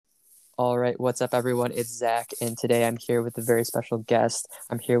All right, what's up, everyone? It's Zach, and today I'm here with a very special guest.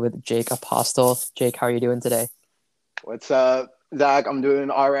 I'm here with Jake Apostol. Jake, how are you doing today? What's up, Zach? I'm doing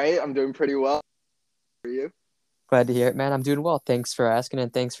all right. I'm doing pretty well. How are you? Glad to hear it, man. I'm doing well. Thanks for asking,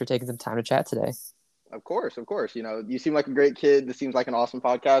 and thanks for taking some time to chat today. Of course, of course. You seem like a great kid. This seems like an awesome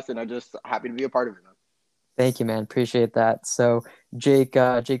podcast, and I'm just happy to be a part of it. Thank you, man. Appreciate that. So,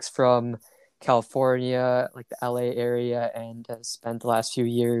 Jake's from California, like the LA area, and has spent the last few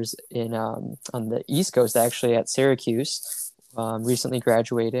years in on the East Coast, actually at Syracuse, recently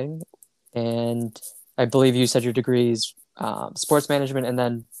graduating. And I believe you said your degrees sports management and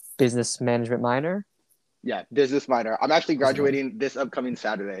then business management minor. Yeah, business minor. I'm actually Business minor. graduating this upcoming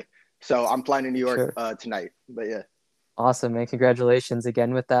Saturday, so I'm flying to New York Sure. tonight. But yeah, Awesome, man. Congratulations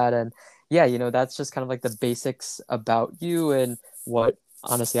again with that. And yeah, that's just kind of like the basics about you and what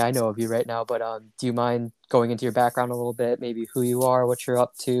honestly I know of you right now. But do you mind going into your background a little bit, maybe who you are, what you're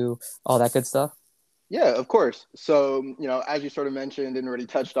up to, all that good stuff? yeah, of course. So as you sort of mentioned and already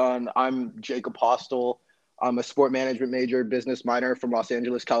touched on, I'm Jake Apostol. I'm a sport management major, business minor from Los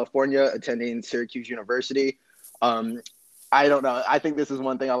Angeles, California, attending Syracuse University. Um, I don't know. I think this is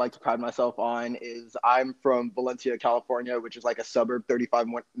one thing I like to pride myself on is I'm from Valencia, California, which is like a suburb 35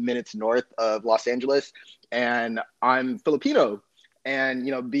 minutes north of Los Angeles, and I'm Filipino.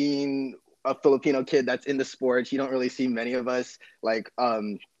 And being a Filipino kid that's into sports, you don't really see many of us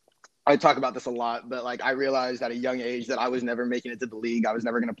I talk about this a lot, but like I realized at a young age that I was never making it to the league. I was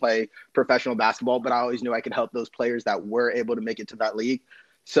never going to play professional basketball, but I always knew I could help those players that were able to make it to that league.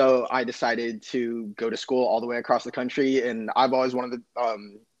 So I decided to go to school all the way across the country, and I've always wanted to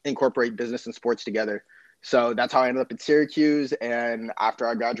incorporate business and sports together. So that's how I ended up at Syracuse. And after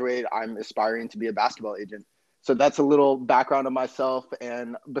I graduate, I'm aspiring to be a basketball agent. So that's a little background of myself.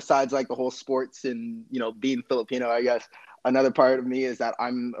 And besides like the whole sports and being Filipino, I guess another part of me is that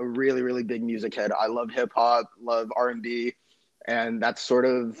I'm a really, really big music head. I love hip hop, love R&B, and that's sort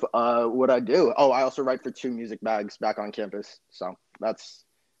of what I do. Oh, I also write for two music bags back on campus. So that's,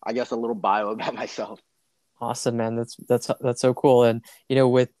 I guess, a little bio about myself. Awesome, man. That's so cool. And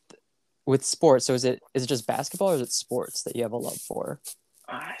with sports, so is it just basketball or is it sports that you have a love for?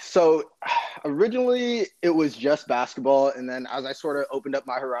 So originally it was just basketball, and then as I sort of opened up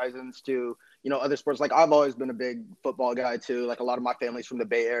my horizons to other sports, like I've always been a big football guy too. Like a lot of my family's from the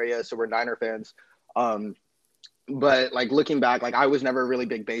Bay Area, so we're Niner fans. Um, but like looking back, like I was never a really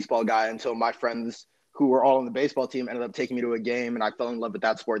big baseball guy until my friends who were all on the baseball team ended up taking me to a game, and I fell in love with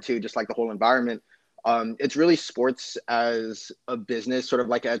that sport too, just like the whole environment. It's really sports as a business, sort of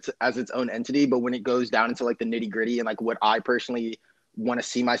like as its own entity. But when it goes down into like the nitty gritty and like what I personally want to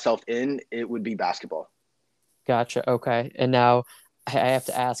see myself in, it would be basketball. Gotcha. Okay. And now I have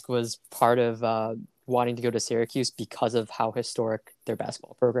to ask, was part of wanting to go to Syracuse because of how historic their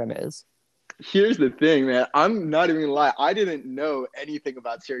basketball program is? Here's the thing, man. I'm not even gonna lie. I didn't know anything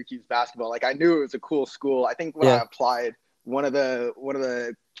about Syracuse basketball. Like I knew it was a cool school. I think when I Yeah. applied, one of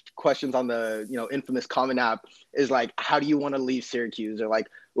the questions on the infamous Common App is like, how do you want to leave Syracuse, or like,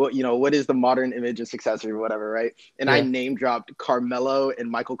 what is the modern image of success or whatever, right? And I Yeah. name dropped Carmelo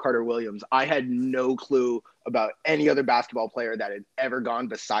and Michael Carter Williams. I had no clue about any other basketball player that had ever gone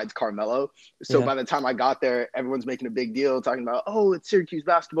besides Carmelo. So Yeah. by the time I got there, everyone's making a big deal talking about, oh, it's Syracuse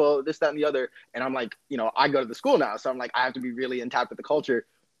basketball, this, that, and the other. And I'm like, I go to the school now. So I'm like, I have to be really in tap with the culture.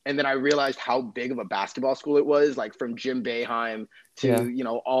 And then I realized how big of a basketball school it was, like from Jim Boeheim to, Yeah.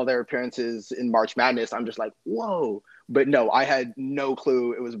 all their appearances in March Madness. I'm just like, whoa. But no, I had no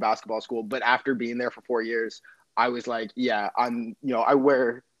clue it was a basketball school. But after being there for 4 years, I was like, yeah, I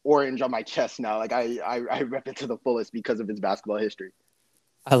wear orange on my chest now. Like I rep it to the fullest because of its basketball history.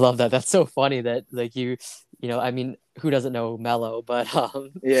 I love that. That's so funny that like I mean, who doesn't know Mello, but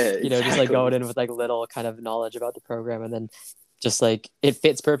Yeah, just like going exactly. in with like little kind of knowledge about the program and then just like it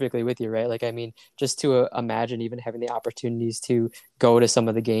fits perfectly with you, right? Like I mean, just to imagine even having the opportunities to go to some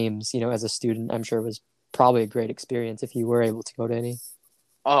of the games, as a student, I'm sure it was probably a great experience if you were able to go to any.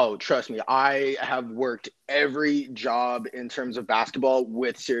 Oh, trust me, I have worked every job in terms of basketball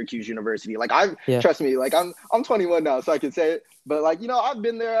with Syracuse University. Like I've Yeah. trust me, like I'm 21 now, so I can say it. But like, I've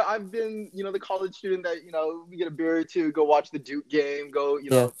been there. I've been, the college student that, we get a beer or two, go watch the Duke game, go,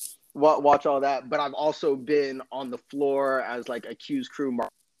 Yeah. watch all that. But I've also been on the floor as like a Q's crew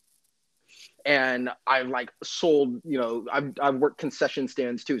and I've like sold, I've worked concession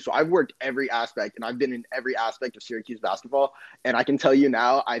stands too. So I've worked every aspect and I've been in every aspect of Syracuse basketball. And I can tell you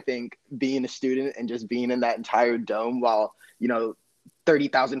now, I think being a student and just being in that entire dome while,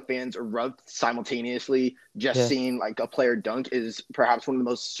 30,000 fans erupt simultaneously, just Yeah. seeing like a player dunk is perhaps one of the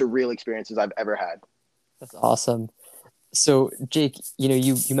most surreal experiences I've ever had. That's awesome. So Jake,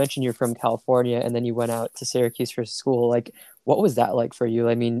 you mentioned you're from California and then you went out to Syracuse for school. Like, what was that like for you?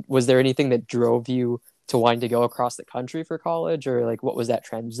 I mean, was there anything that drove you to wanting to go across the country for college, or like what was that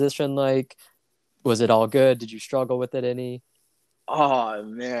transition like? Was it all good? Did you struggle with it any? Oh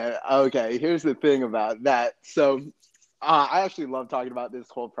man. Okay. Here's the thing about that. So I actually love talking about this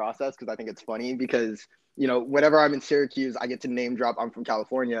whole process because I think it's funny because, whenever I'm in Syracuse, I get to name drop I'm from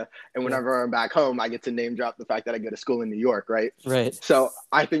California. And Yeah, whenever I'm back home, I get to name drop the fact that I go to school in New York, right? right. So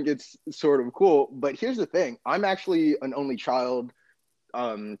I think it's sort of cool. But here's the thing, I'm actually an only child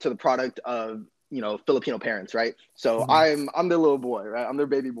to the product of Filipino parents, right? So Mhm. I'm their little boy, right? I'm their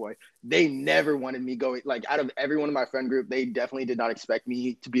baby boy. They never wanted me going, like, out of everyone in my friend group, they definitely did not expect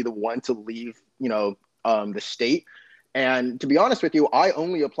me to be the one to leave, the state. And to be honest with you, I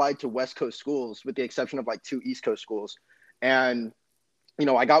only applied to West Coast schools with the exception of like two East Coast schools. And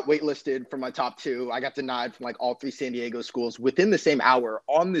I got waitlisted for my top two. I got denied from like all three San Diego schools within the same hour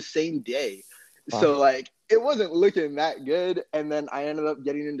on the same day. Wow. So like it wasn't looking that good. And then I ended up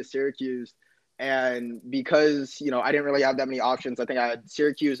getting into Syracuse. And because, I didn't really have that many options, I think I had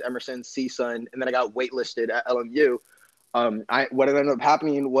Syracuse, Emerson, CSUN, and then I got waitlisted at LMU. What ended up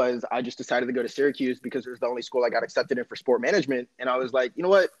happening was I just decided to go to Syracuse because it was the only school I got accepted in for sport management. And I was like, you know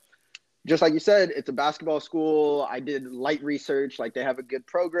what? Just like you said, it's a basketball school. I did light research. Like they have a good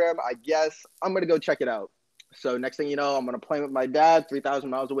program. I guess I'm going to go check it out. So next thing you know, I'm going to plane with my dad 3,000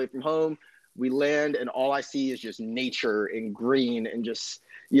 miles away from home. We land and all I see is just nature and green and just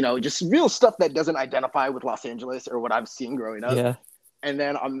real stuff that doesn't identify with Los Angeles or what I've seen growing up. Yeah, And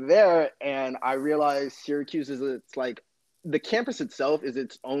then I'm there and I realize Syracuse it's like the campus itself is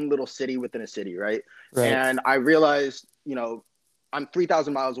its own little city within a city, right? right. And I realized, I'm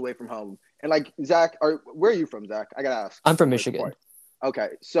 3,000 miles away from home. And like Zach, where are you from, Zach? I gotta ask I'm from real quick before. Michigan. Okay,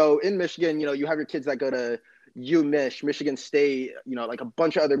 so in Michigan, you have your kids that go to UMich, Michigan State, like a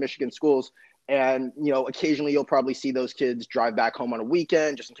bunch of other Michigan schools, and occasionally you'll probably see those kids drive back home on a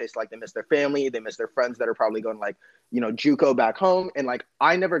weekend just in case like they miss their family, they miss their friends that are probably going like JUCO back home. And like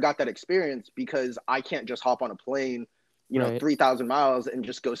I never got that experience because I can't just hop on a plane, Right. 3,000 miles and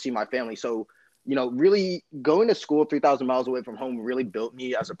just go see my family. So really going to school 3,000 miles away from home really built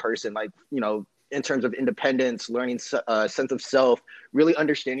me as a person, like, in terms of independence, learning sense of self, really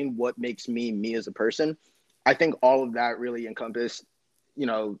understanding what makes me as a person. I think all of that really encompassed,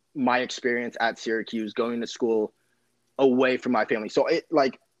 my experience at Syracuse, going to school away from my family. So it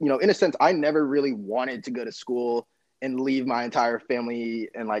like, in a sense, I never really wanted to go to school and leave my entire family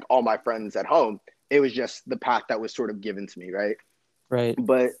and like all my friends at home. It was just the path that was sort of given to me, right? Right.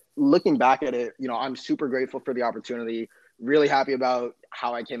 But looking back at it, I'm super grateful for the opportunity, really happy about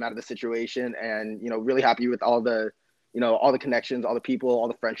how I came out of the situation and, really happy with all the connections, all the people, all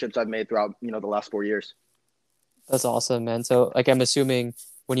the friendships I've made throughout, the last 4 years. That's awesome, man. So, like, I'm assuming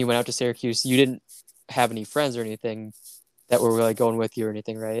when you went out to Syracuse, you didn't have any friends or anything that were really going with you or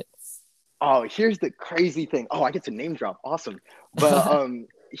anything, right? Oh, here's the crazy thing. Oh, I get to name drop. Awesome. But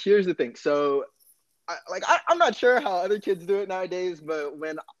here's the thing. So I'm not sure how other kids do it nowadays, but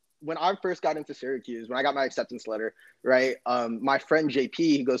when I first got into Syracuse, when I got my acceptance letter, right? My friend JP,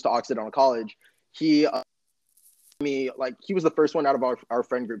 he goes to Occidental College. He me like he was the first one out of our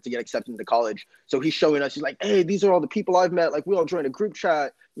friend group to get accepted into college. So he's showing us, he's like, hey, these are all the people I've met. Like we all joined a group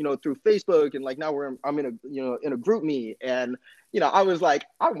chat, through Facebook, and like now I'm in a group me. And I was like,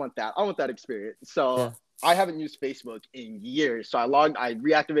 I want that experience. So Yeah. I haven't used Facebook in years. So I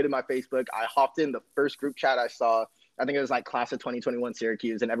reactivated my Facebook. I hopped in the first group chat I saw. I think it was like class of 2021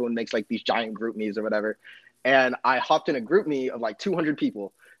 Syracuse, and everyone makes like these giant group me's or whatever. And I hopped in a group me of like 200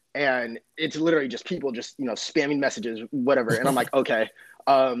 people, and it's literally just people just spamming messages, whatever. And I'm like, okay.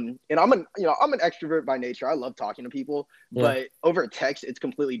 And I'm an extrovert by nature. I love talking to people, Yeah. but over text it's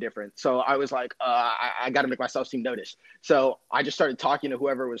completely different. So I was like, I got to make myself seem noticed. So I just started talking to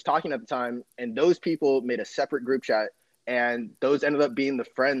whoever was talking at the time, and those people made a separate group chat, and those ended up being the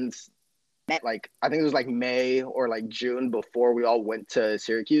friends. Like I think it was like May or like June before we all went to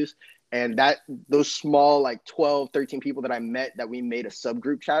Syracuse. And those small like 12, 13 people that I met that we made a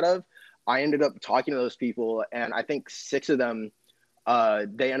subgroup chat of, I ended up talking to those people, and I think six of them,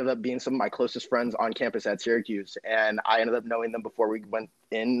 they ended up being some of my closest friends on campus at Syracuse. And I ended up knowing them before we went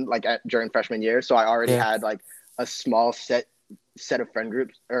in, like during freshman year. So I already Yeah. had like a small set of friend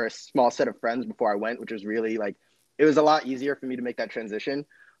groups, or a small set of friends before I went, which was really like, it was a lot easier for me to make that transition.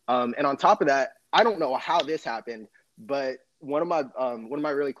 And on top of that, I don't know how this happened, but one of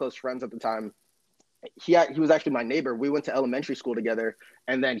my really close friends at the time, he was actually my neighbor. We went to elementary school together,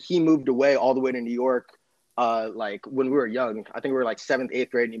 and then he moved away all the way to New York. Like when we were young, I think we were like seventh,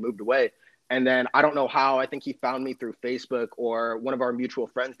 eighth grade, and he moved away. And then I don't know how, I think he found me through Facebook, or one of our mutual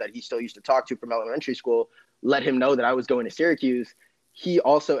friends that he still used to talk to from elementary school let him know that I was going to Syracuse. He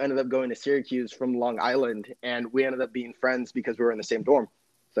also ended up going to Syracuse from Long Island, and we ended up being friends because we were in the same dorm.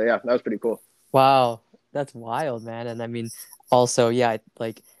 So yeah, that was pretty cool. Wow, that's wild, man. And I mean, also, yeah,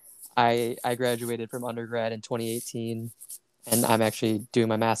 like I graduated from undergrad in 2018, and I'm actually doing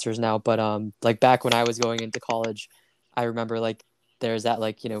my master's now. But like back when I was going into college, I remember like there's that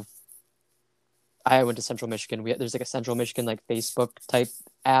like I went to Central Michigan. There's like a Central Michigan like Facebook type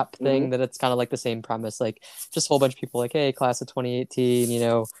app Mm-hmm. thing that it's kind of like the same premise, like just a whole bunch of people like, hey, class of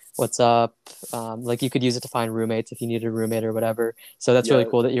 2018, what's up? Like you could use it to find roommates if you needed a roommate or whatever. So that's really Yeah,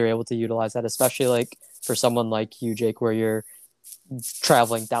 cool that you're able to utilize that, especially like for someone like you, Jake, where you're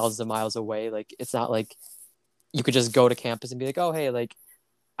traveling thousands of miles away. Like it's not like you could just go to campus and be like, oh, hey, like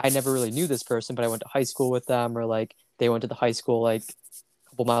I never really knew this person, but I went to high school with them, or like they went to the high school like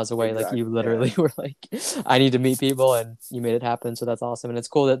couple miles away. Like you exactly. Yeah, literally were like, I need to meet people, and you made it happen. So that's awesome. And it's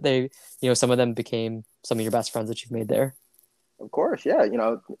cool that some of them became some of your best friends that you've made there. of course. Yeah,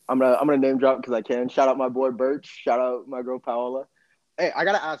 I'm gonna name drop because I can. Shout out my boy Birch. Shout out my girl Paola. Hey, I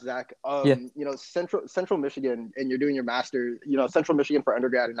gotta ask Zach. Yeah. Central Michigan, and you're doing your master's. Central Michigan for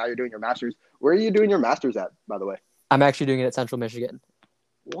undergrad, and now you're doing your master's. Where are you doing your master's at, by the way? I'm actually doing it at Central Michigan.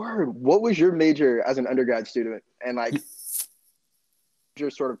 Word. What was your major as an undergrad student, and like your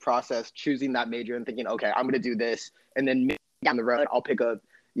sort of process choosing that major and thinking, okay, I'm gonna do this, and then maybe down the road I'll pick up,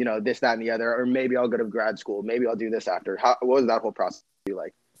 this, that, and the other, or maybe I'll go to grad school. Maybe I'll do this after. What was that whole process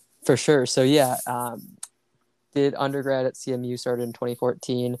like? For sure. So yeah, did undergrad at CMU, started in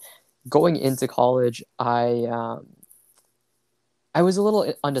 2014. Going into college, I was a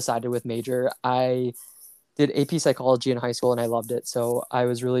little undecided with major. I did AP psychology in high school and I loved it. So I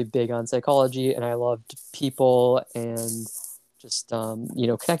was really big on psychology and I loved people and just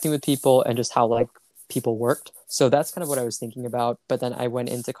connecting with people and just how like people worked. So that's kind of what I was thinking about. But then I went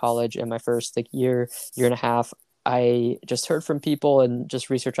into college and my first like year and a half, I just heard from people and just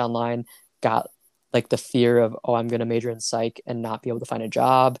research online, got like the fear of, oh, I'm going to major in psych and not be able to find a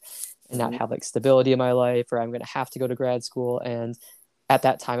job and not Mm-hmm. have like stability in my life, or I'm going to have to go to grad school. And at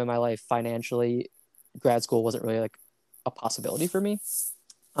that time in my life, financially, grad school wasn't really like a possibility for me,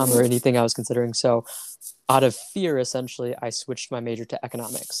 or Mm-hmm. anything I was considering. So out of fear, essentially, I switched my major to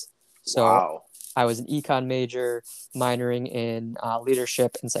economics. So Wow. I was an econ major, minoring in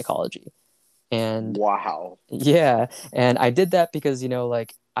leadership and psychology. And Wow. yeah, and I did that because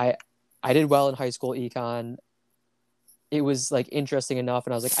like I did well in high school econ. It was like interesting enough,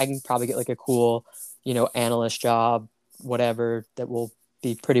 and I was like, I can probably get like a cool, analyst job, whatever, that will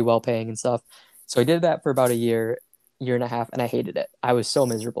be pretty well paying and stuff. So I did that for about a year and a half, and I hated it. I was so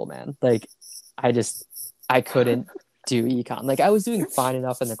miserable, man. Like I couldn't do econ. Like I was doing fine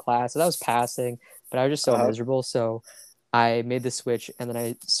enough in the class, and I was passing, but I was just so Uh-huh. miserable. So I made the switch, and then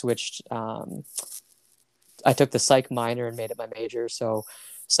I switched. I took the psych minor and made it my major. So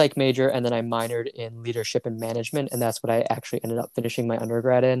psych major, and then I minored in leadership and management, and that's what I actually ended up finishing my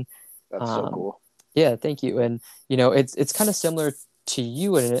undergrad in. That's so Um, cool. yeah, thank you. And it's kind of similar to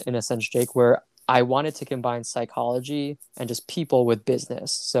you in a sense, Jake, where I wanted to combine psychology and just people with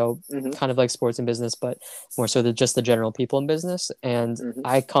business. So Mm-hmm. kind of like sports and business, but more so than just the general people in business. And Mm-hmm.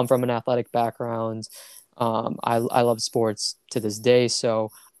 I come from an athletic background. I love sports to this day,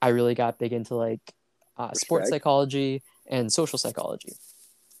 so I really got big into like sports Respect. psychology and social psychology,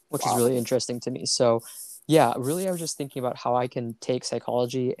 which is Wow. really interesting to me. So yeah, really, I was just thinking about how I can take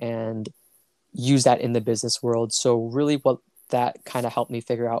psychology and use that in the business world. So really what that kind of helped me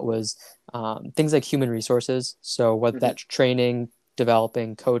figure out was things like human resources. So whether Mm-hmm. that's training,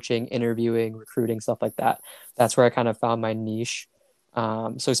 developing, coaching, interviewing, recruiting, stuff like that. That's where I kind of found my niche.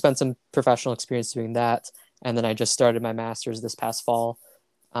 So I spent some professional experience doing that. And then I just started my master's this past fall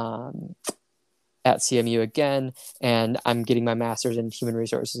um, at CMU again. And I'm getting my master's in human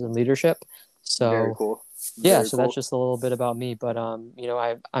resources and leadership. Very So cool. yeah, Very so that's cool. just a little bit about me. But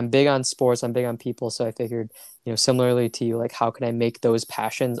I'm big on sports. I'm big on people. So I figured, similarly to you, like how can I make those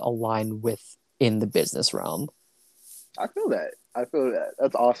passions align with in the business realm? I feel that. I feel that.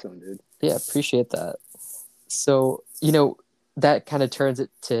 That's awesome, dude. Yeah, appreciate that. So that kind of turns it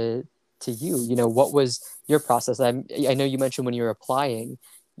to you. What was your process? I know you mentioned when you were applying,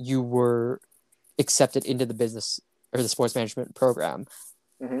 you were accepted into the business or the sports management program.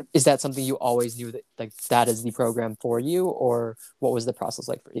 Mm-hmm. Is that something you always knew that like that is the program for you, or what was the process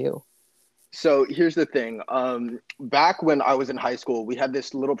like for you? So here's the thing. Back when I was in high school, we had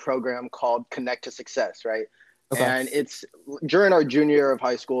this little program called Connect to Success, right? Okay. And it's during our junior year of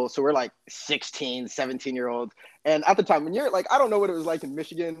high school. So we're like 16, 17-year-olds. And at the time, when you're like, I don't know what it was like in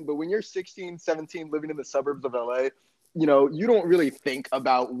Michigan, but when you're 16, 17, living in the suburbs of LA, you don't really think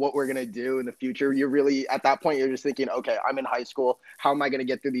about what we're going to do in the future. You're really, at that point, you're just thinking, okay, I'm in high school. How am I going to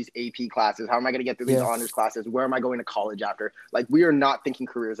get through these AP classes? How am I going to get through these Yeah. honors classes? Where am I going to college after? Like, we are not thinking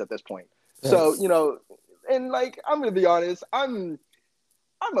careers at this point. Right. So, and like, I'm going to be honest, I'm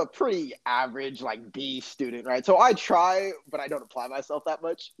a pretty average like B student, right? So I try, but I don't apply myself that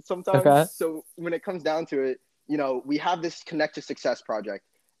much sometimes. Okay. So when it comes down to it, we have this Connect to Success project,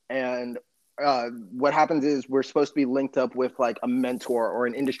 and what happens is we're supposed to be linked up with like a mentor or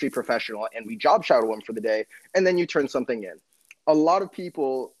an industry professional, and we job shadow them for the day, and then you turn something in. A lot of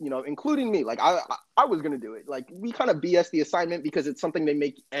people, including me, like I was gonna do it. Like we kind of BS the assignment because it's something they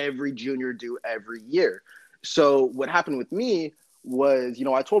make every junior do every year. So what happened with me was,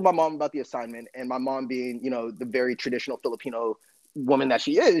 I told my mom about the assignment, and my mom being, the very traditional Filipino woman that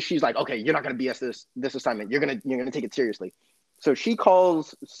she is, she's like, okay, you're not going to BS this assignment. You're going to take it seriously. So she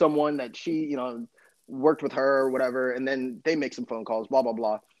calls someone that she, worked with her or whatever, and then they make some phone calls, blah, blah,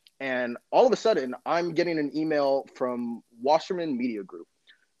 blah. And all of a sudden, I'm getting an email from Wasserman Media Group.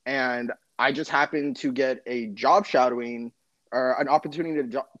 And I just happened to get a job shadowing or an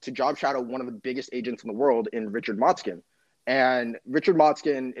opportunity to job shadow one of the biggest agents in the world in Richard Motzkin. And Richard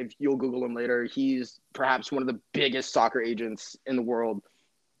Motzkin, if you'll Google him later, he's perhaps one of the biggest soccer agents in the world.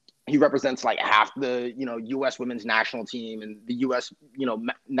 He represents like half the, U.S. women's national team and the U.S.,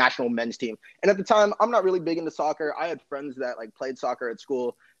 national men's team. And at the time, I'm not really big into soccer. I had friends that like played soccer at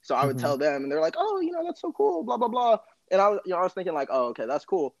school. So I would Mm-hmm. tell them and they're like, oh, that's so cool, blah, blah, blah. And I was thinking like, oh, okay, that's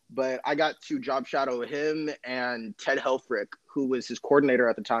cool. But I got to job shadow him and Ted Helfrich, who was his coordinator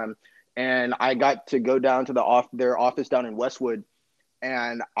at the time. And I got to go down to their office down in Westwood,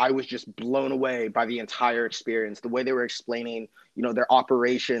 and I was just blown away by the entire experience, the way they were explaining, their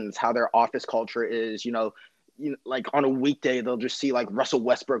operations, how their office culture is, like on a weekday, they'll just see like Russell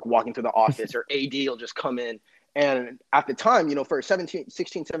Westbrook walking through the office, or AD will just come in. And at the time, for a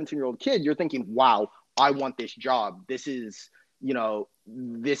 17-year-old kid, you're thinking, wow, I want this job. This is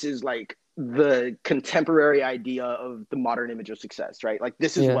like the contemporary idea of the modern image of success, right? Like,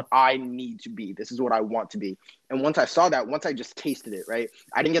 this is Yeah. what I need to be. This is what I want to be. And once I saw that, once I just tasted it, right?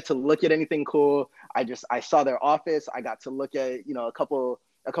 I didn't get to look at anything cool. I saw their office. I got to look at, a couple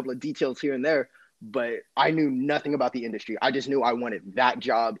of details here and there, but I knew nothing about the industry. I just knew I wanted that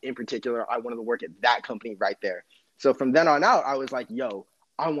job in particular. I wanted to work at that company right there. So from then on out, I was like, yo,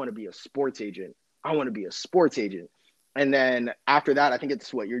 I want to be a sports agent. I want to be a sports agent. And then after that, I think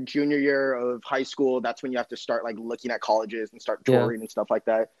it's your junior year of high school. That's when you have to start like looking at colleges and start Yeah. touring and stuff like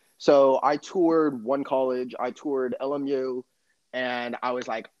that. So I toured one college. I toured LMU, and I was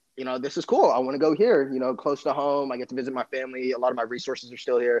like, this is cool. I want to go here, close to home. I get to visit my family. A lot of my resources are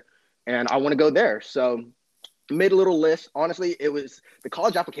still here, and I want to go there. So made a little list. Honestly, it was the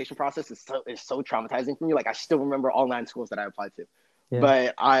college application process is so traumatizing for me. Like, I still remember all 9 schools that I applied to. Yeah.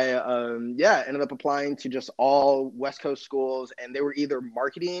 But I ended up applying to just all West Coast schools, and they were either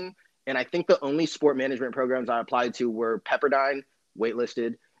marketing, and I think the only sport management programs I applied to were Pepperdine,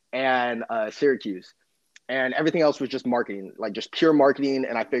 waitlisted, and Syracuse. And everything else was just marketing, like just pure marketing.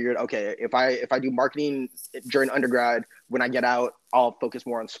 And I figured, okay, if I do marketing during undergrad, when I get out, I'll focus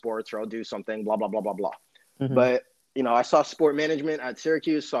more on sports, or I'll do something, blah, blah, blah, blah, blah. Mm-hmm. But I saw sport management at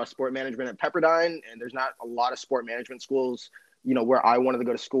Syracuse, saw sport management at Pepperdine, and there's not a lot of sport management schools, where I wanted to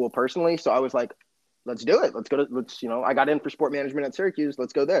go to school personally. So I was like, let's do it. I got in for sport management at Syracuse.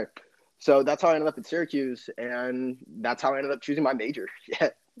 Let's go there. So that's how I ended up at Syracuse, and that's how I ended up choosing my major. Yeah.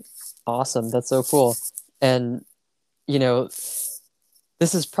 Awesome. That's so cool. And you know,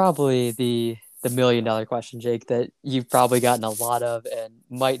 this is probably the $1 million question, Jake, that you've probably gotten a lot of and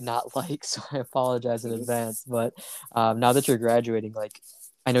might not like. So I apologize in Mm-hmm. advance. But now that you're graduating, like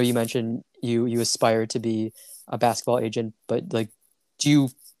I know you mentioned you aspire to be a basketball agent, but like, do you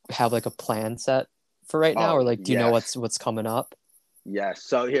have like a plan set for right now, Oh, or like do you know yes. what's coming up? Yes.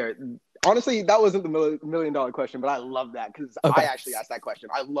 So here, honestly, that wasn't the $1 million question, but I love that because I Okay. actually asked that question.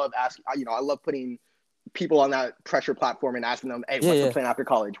 I love asking, I love putting people on that pressure platform and asking them, hey, Yeah. what's the Yeah. plan after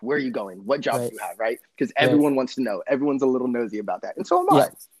college? Where are you going? What jobs Right. do you have? Right. Because Right. everyone wants to know. Everyone's a little nosy about that. And so am Yeah. I.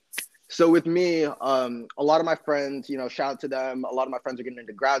 So with me, a lot of my friends, shout out to them. A lot of my friends are getting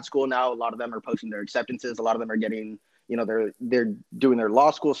into grad school now. A lot of them are posting their acceptances. A lot of them are getting, they're doing their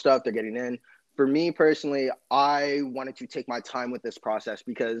law school stuff. They're getting in. For me personally, I wanted to take my time with this process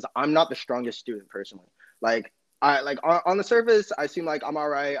because I'm not the strongest student personally. Like, on the surface, I seem like I'm all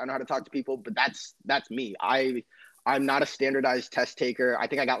right. I know how to talk to people, but that's me. I'm not a standardized test taker. I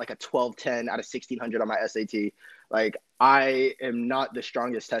think I got like a 1210 out of 1600 on my SAT. Like I am not the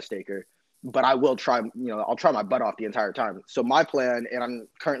strongest test taker, but I will try, I'll try my butt off the entire time. So my plan, and I'm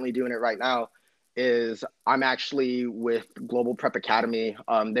currently doing it right now, is I'm actually with Global Prep Academy.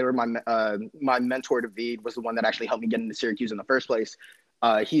 They were my mentor. David was the one that actually helped me get into Syracuse in the first place.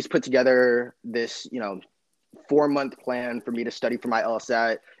 He's put together this 4-month plan for me to study for my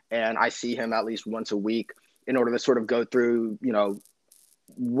LSAT, and I see him at least once a week in order to sort of go through,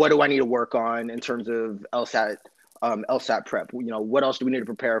 what do I need to work on in terms of LSAT prep? What else do we need to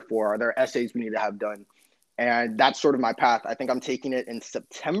prepare for? Are there essays we need to have done? And that's sort of my path. I think I'm taking it in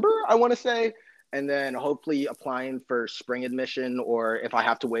September, I want to say, and then hopefully applying for spring admission, or if I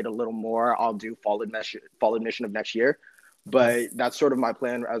have to wait a little more, I'll do fall admission of next year. But that's sort of my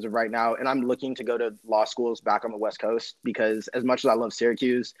plan as of right now. And I'm looking to go to law schools back on the West Coast because as much as I love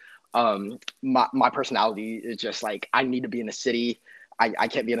Syracuse, my personality is just like, I need to be in a city. I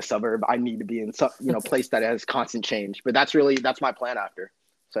can't be in a suburb. I need to be in some, place that has constant change. But that's my plan after.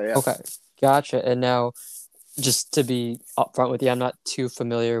 So, yeah. Okay, gotcha. And now, just to be upfront with you, I'm not too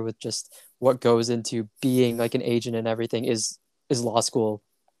familiar with just what goes into being like an agent and everything. Is law school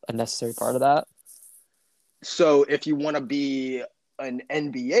a necessary part of that? So if you want to be an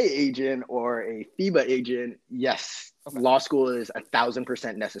NBA agent or a FIBA agent, yes, Okay. law school is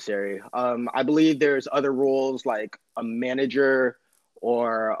 1,000% necessary. I believe there's other roles like a manager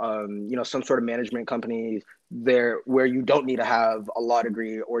or some sort of management company there where you don't need to have a law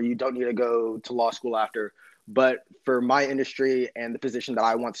degree or you don't need to go to law school after. But for my industry and the position that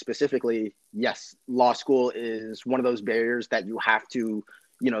I want specifically, yes, law school is one of those barriers that you have to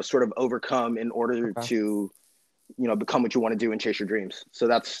sort of overcome in order Okay. to, become what you want to do and chase your dreams. So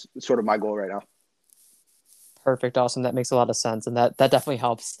that's sort of my goal right now. Perfect. Awesome. That makes a lot of sense. And that definitely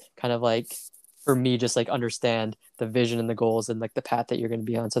helps kind of like for me, just like understand the vision and the goals and like the path that you're going to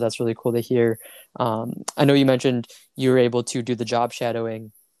be on. So that's really cool to hear. I know you mentioned you were able to do the job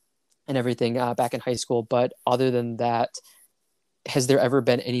shadowing and everything back in high school, but other than that, has there ever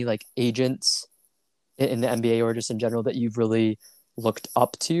been any like agents in the NBA or just in general that you've really looked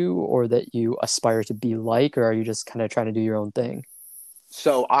up to or that you aspire to be like, or are you just kind of trying to do your own thing?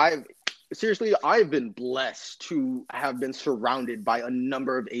 So I've been blessed to have been surrounded by a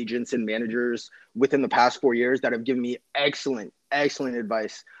number of agents and managers within the past 4 years that have given me excellent, excellent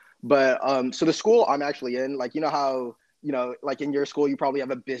advice. But so the school I'm actually in, like, how, like in your school, you probably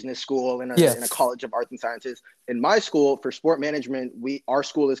have a business school and Yeah. a college of arts and sciences. In my school for sport management, our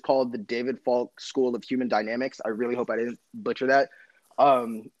school is called the David Falk School of Human Dynamics. I really hope I didn't butcher that.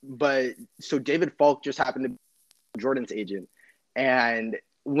 But so David Falk just happened to be Jordan's agent. And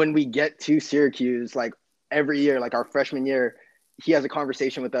when we get to Syracuse, like every year, like our freshman year, he has a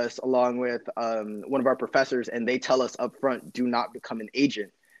conversation with us along with one of our professors, and they tell us up front, do not become an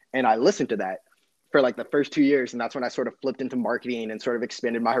agent. And I listened to that for like the first 2 years. And that's when I sort of flipped into marketing and sort of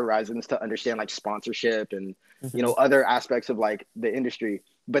expanded my horizons to understand like sponsorship and, Mm-hmm. other aspects of like the industry.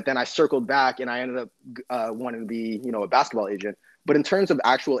 But then I circled back and I ended up wanting to be, a basketball agent. But in terms of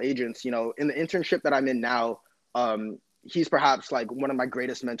actual agents, in the internship that I'm in now, he's perhaps like one of my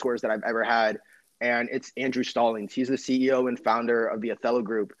greatest mentors that I've ever had. And it's Andrew Stallings. He's the CEO and founder of the Othello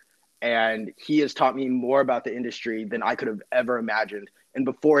Group. And he has taught me more about the industry than I could have ever imagined. And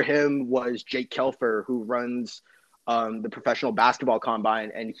before him was Jake Kelfer, who runs the professional basketball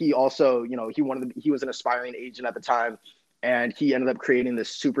combine. And he also, he was an aspiring agent at the time. And he ended up creating this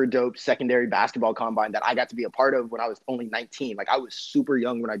super dope secondary basketball combine that I got to be a part of when I was only 19. Like I was super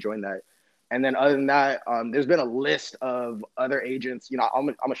young when I joined that. And then other than that, there's been a list of other agents. I'm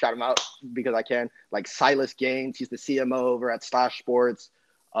gonna shout them out because I can. Like Silas Gaines, he's the CMO over at Slash Sports.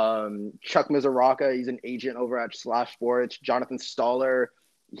 Chuck Mizoraka, he's an agent over at Slash Sports. Jonathan Staller,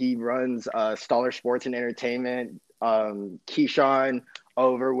 he runs Staller Sports and Entertainment. Keyshawn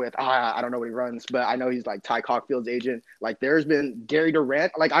over with I don't know what he runs, but I know he's like Ty Cockfield's agent. Like there's been Gary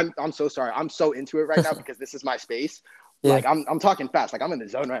Durant. Like I'm so sorry. I'm so into it right now because this is my space. Yeah. Like I'm talking fast. Like I'm in the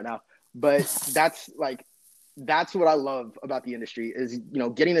zone right now. But that's what I love about the industry is,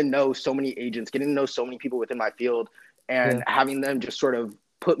 getting to know so many agents, getting to know so many people within my field Yeah. and having them just sort of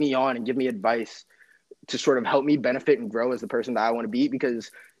put me on and give me advice to sort of help me benefit and grow as the person that I want to be.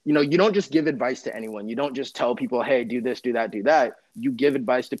 Because, you don't just give advice to anyone. You don't just tell people, hey, do this, do that, do that. You give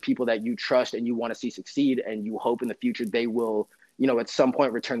advice to people that you trust and you want to see succeed. And you hope in the future they will, at some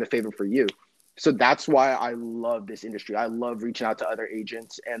point return the favor for you. So that's why I love this industry. I love reaching out to other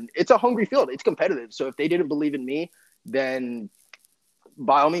agents, and it's a hungry field. It's competitive. So if they didn't believe in me, then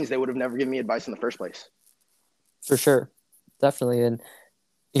by all means, they would have never given me advice in the first place. For sure. Definitely. And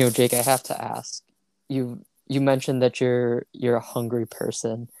Jake, I have to ask, you've you mentioned that you're a hungry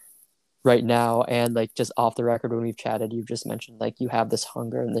person right now, and like just off the record when we've chatted, you've just mentioned like you have this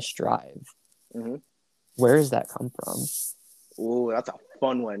hunger and this drive. Mm-hmm. Where does that come from? Ooh, that's a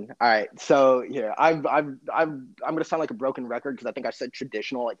fun one. All right, so yeah, I'm gonna sound like a broken record because I think I said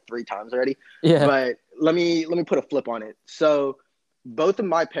traditional like 3 times already. Yeah. But let me put a flip on it. So both of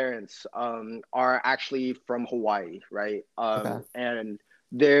my parents are actually from Hawaii, right? Okay. And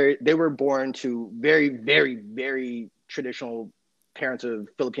they were born to very very very traditional parents of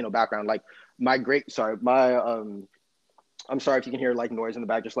Filipino background. Like my great sorry my I'm sorry if you can hear like noise in the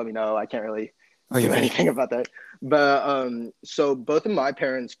back. Just let me know. I can't really Oh, you're do good. anything about that. But so both of my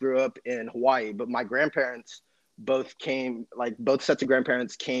parents grew up in Hawaii, but my grandparents both sets of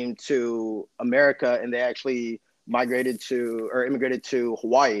grandparents came to America, and they actually migrated to or immigrated to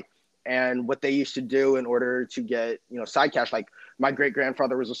Hawaii. And what they used to do in order to get side cash, like my great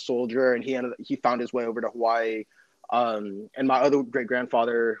grandfather was a soldier, and he found his way over to Hawaii. And my other great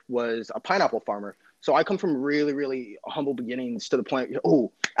grandfather was a pineapple farmer. So I come from really, really humble beginnings to the point.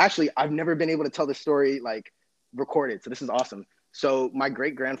 Oh, actually, I've never been able to tell this story like recorded. So this is awesome. So my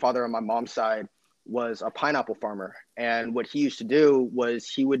great grandfather on my mom's side was a pineapple farmer, and what he used to do was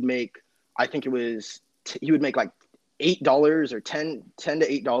he would make, I think it was, he would make like $8 or 10 to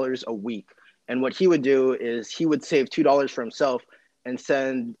 $8 a week. And what he would do is he would save $2 for himself and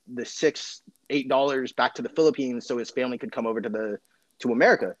send the $8 back to the Philippines so his family could come over to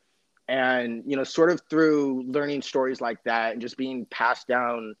America. And sort of through learning stories like that and just being passed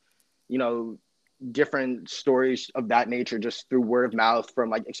down, you know, different stories of that nature just through word of mouth from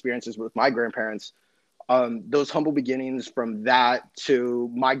like experiences with my grandparents. Those humble beginnings from that to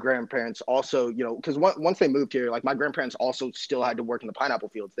my grandparents also, because once they moved here, like my grandparents also still had to work in the pineapple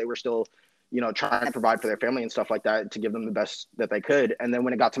fields. They were still, trying to provide for their family and stuff like that to give them the best that they could. And then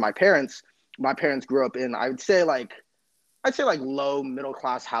when it got to my parents grew up in, I'd say like low middle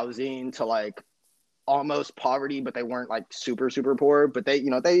class housing to like almost poverty, but they weren't like super, super poor, but they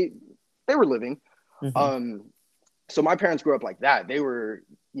were living. Hmm. Um, so my parents grew up like that. They were,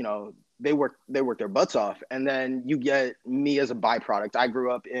 they worked their butts off. And then you get me as a byproduct. I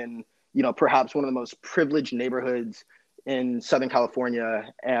grew up in, perhaps one of the most privileged neighborhoods in Southern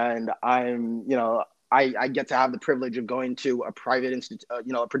California. And I get to have the privilege of going to a private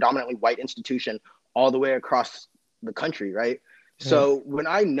a predominantly white institution all the way across the country. Right. Right. So when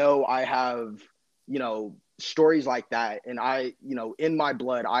I know I have, stories like that, and in my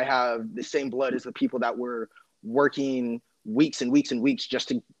blood, I have the same blood as the people that were working weeks and weeks and weeks just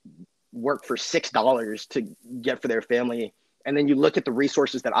to work for $6 to get for their family. And then you look at the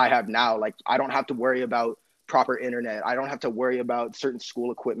resources that I have now, like I don't have to worry about proper internet. I don't have to worry about certain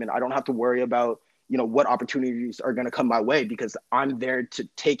school equipment. I don't have to worry about, what opportunities are going to come my way because I'm there to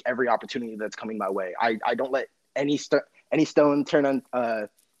take every opportunity that's coming my way. I don't let any stone turn on,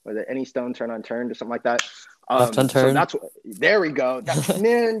 was it any stone turn unturned or something like that. Left So unturned. that's what, there we go. That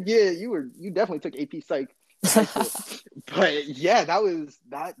man, yeah, you definitely took AP Psych in high school. But yeah, that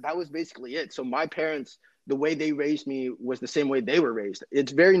was basically it. So my parents, the way they raised me was the same way they were raised.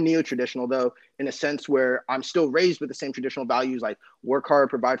 It's very neo-traditional though, in a sense where I'm still raised with the same traditional values like work hard,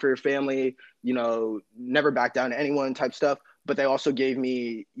 provide for your family, never back down to anyone type stuff. But they also gave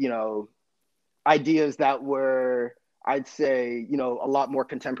me, ideas that were, I'd say, a lot more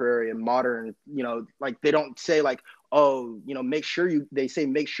contemporary and modern. Like they don't say like, oh, they say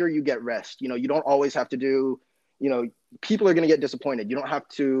make sure you get rest. You don't always have to do, people are going to get disappointed. You don't have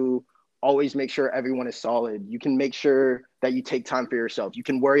to always make sure everyone is solid. You can make sure that you take time for yourself. You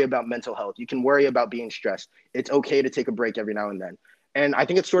can worry about mental health. You can worry about being stressed. It's okay to take a break every now and then. And I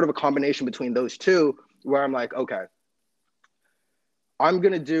think it's sort of a combination between those two where I'm like, okay, I'm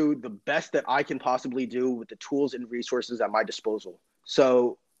going to do the best that I can possibly do with the tools and resources at my disposal.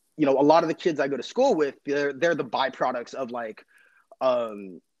 So, a lot of the kids I go to school with, they're the byproducts of like,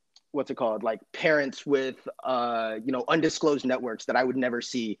 what's it called? Like parents with, undisclosed networks that I would never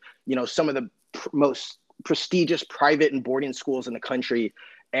see, some of the most prestigious private and boarding schools in the country.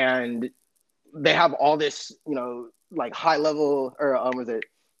 And they have all this, like high level or, was it,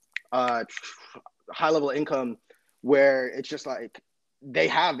 uh, high level income where it's just like, they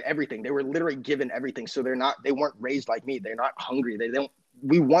have everything. They were literally given everything. So they weren't raised like me. They're not hungry.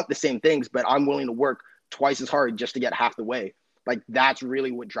 We want the same things, but I'm willing to work twice as hard just to get half the way. Like, that's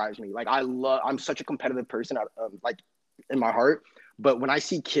really what drives me. Like, I'm such a competitive person, like in my heart. But when I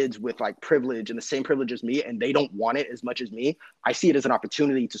see kids with like privilege and the same privilege as me, and they don't want it as much as me, I see it as an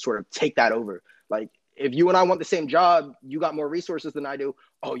opportunity to sort of take that over. Like, if you and I want the same job, you got more resources than I do.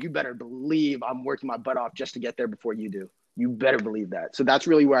 Oh, you better believe I'm working my butt off just to get there before you do. You better believe that. So that's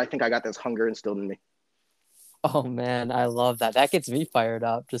really where I think I got this hunger instilled in me. Oh man, I love that. That gets me fired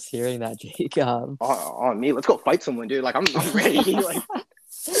up just hearing that, Jake. On me. Let's go fight someone, dude. Like I'm ready. Like,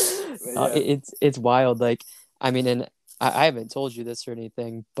 but yeah. It's wild. Like, I mean, and I haven't told you this or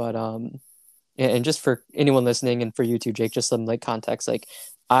anything, but and just for anyone listening and for you too, Jake, just some like context. Like,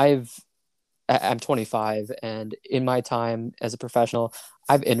 I've I'm 25, and in my time as a professional,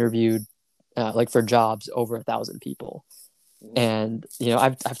 I've interviewed like for jobs over 1,000 people. Mhm. And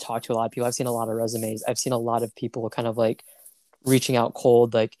I've talked to a lot of people. I've seen a lot of resumes. I've seen a lot of people kind of like reaching out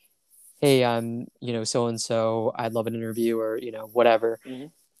cold, like, hey, I'm so and so, I'd love an interview, or whatever.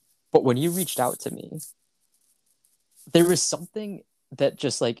 Mhm. But when you reached out to me, there was something that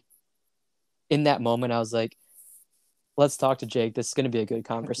just like in that moment I was like, let's talk to Jake. This is going to be a good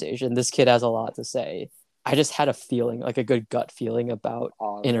conversation. This kid has a lot to say. I just had a feeling, like a good gut feeling about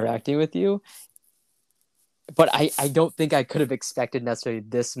Oh man. interacting with you. But I don't think I could have expected necessarily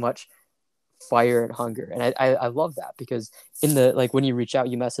this much fire and hunger. And I love that, because in the like when you reach out,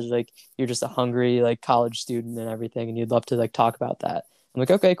 you message like you're just a hungry like college student and everything, and you'd love to like talk about that. I'm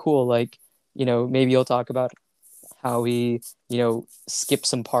like, okay, cool. Like, maybe you'll talk about how we, skip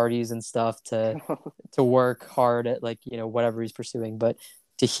some parties and stuff to work hard at like, whatever he's pursuing. But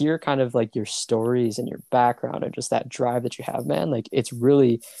to hear kind of like your stories and your background and just that drive that you have, man, like it's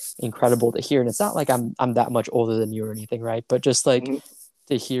really incredible to hear. And it's not like I'm that much older than you or anything, right? But just like Mhm.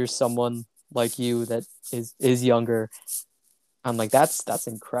 to hear someone like you that is younger, I'm like, that's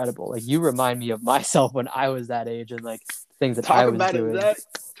incredible. Like, you remind me of myself when I was that age and like things that I Talk was about it, doing. Zach.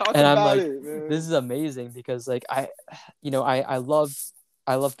 Talk And I'm about like, it, this man. is amazing, because like I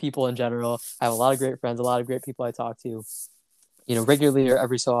love people in general. I have a lot of great friends, a lot of great people I talk to, regularly or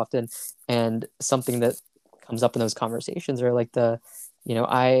every so often. And something that comes up in those conversations are like I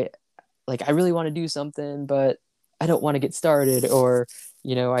really want to do something, but I don't want to get started, or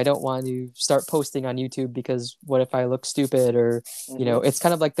I don't want to start posting on YouTube because what if I look stupid, or Mhm. it's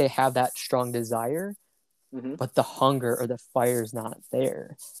kind of like they have that strong desire, Mhm. but the hunger or the fire is not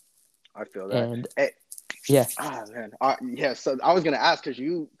there. I feel that. And Hey, yeah, man. Yeah. So I was gonna ask because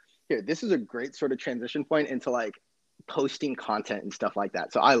here. This is a great sort of transition point into like posting content and stuff like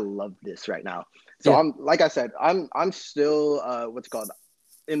that. So I love this right now. So yeah, I'm like I said, I'm still what's it called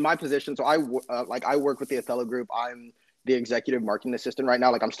in my position. So I work with the Othello Group. I'm the executive marketing assistant right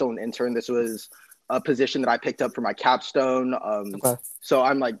now. Like I'm still an intern. This was a position that I picked up for my capstone. okay, So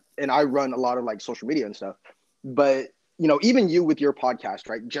I'm like, and I run a lot of like social media and stuff. But even you with your podcast,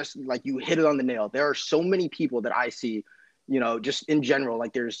 right? Just like you hit it on the nail. There are so many people that I see, just in general.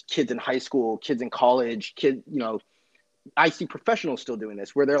 Like there's kids in high school, kids in college, I see professionals still doing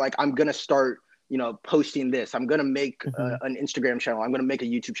this where they're like, I'm gonna start, posting this. I'm gonna make mm-hmm. an Instagram channel. I'm gonna make a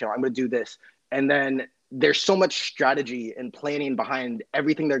YouTube channel. I'm gonna do this, and then there's so much strategy and planning behind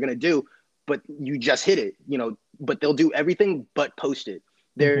everything they're gonna do. But you just hit it, But they'll do everything but post it.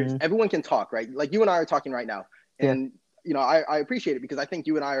 There's Mm-hmm. everyone can talk, right? Like you and I are talking right now, Yeah, and I appreciate it because I think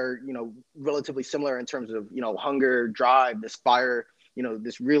you and I are, relatively similar in terms of, hunger, drive, this fire,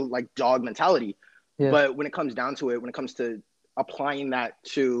 this real like dog mentality. yeah, But when it comes down to it, when it comes to applying that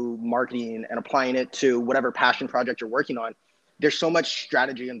to marketing and applying it to whatever passion project you're working on, there's so much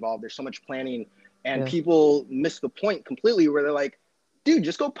strategy involved. There's so much planning, and yeah, people miss the point completely where they're like, dude,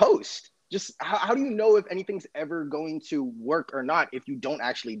 just go post. Just how do you know if anything's ever going to work or not if you don't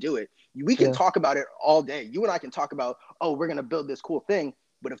actually do it? We can yeah, talk about it all day. You and I can talk about, oh, we're going to build this cool thing.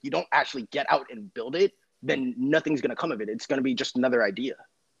 But if you don't actually get out and build it, then nothing's going to come of it. It's going to be just another idea.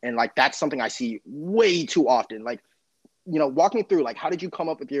 And like, that's something I see way too often. Like, walk me through, like, how did you come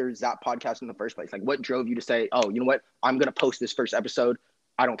up with your Zap podcast in the first place? Like, what drove you to say, oh, you know what? I'm going to post this first episode.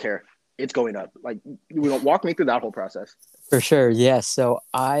 I don't care. It's going up. Like, walk me through that whole process. for sure. Yeah. So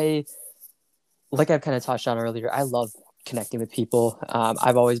like I've kind of touched on earlier, I love connecting with people.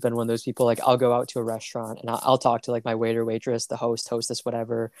 I've always been one of those people. Like, I'll go out to a restaurant and I'll talk to like my waiter, waitress, the host, hostess,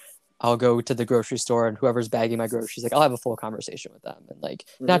 whatever. I'll go to the grocery store, and whoever's bagging my groceries, like I'll have a full conversation with them, and like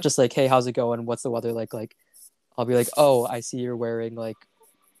Mm-hmm. not just like, hey, how's it going? What's the weather like? Like, I'll be like, oh, I see you're wearing like,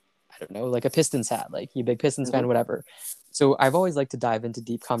 I don't know, like a Pistons hat, like you big Pistons Mm-hmm. fan, whatever. So I've always liked to dive into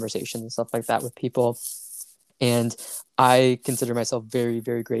deep conversations and stuff like that with people. And I consider myself very,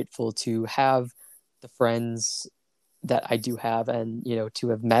 very grateful to have the friends that I do have, and, to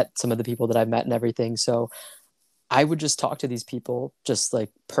have met some of the people that I've met and everything. So I would just talk to these people just like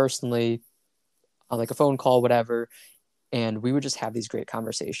personally on like a phone call, whatever. And we would just have these great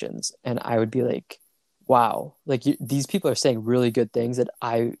conversations. And I would be like, wow, like these people are saying really good things that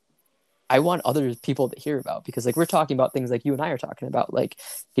I I want other people to hear about, because like we're talking about things like you and I are talking about, like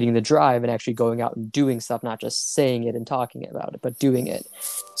getting the drive and actually going out and doing stuff, not just saying it and talking about it, but doing it.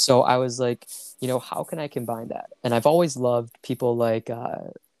 So I was like, how can I combine that? And I've always loved people like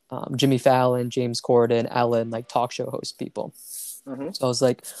Jimmy Fallon, James Corden, Ellen, like talk show host people. Mm-hmm. So I was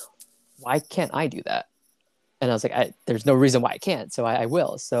like, why can't I do that? And I was like, there's no reason why I can't, so I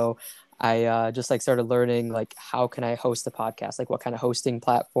will. So I just like started learning like how can I host a podcast, like what kind of hosting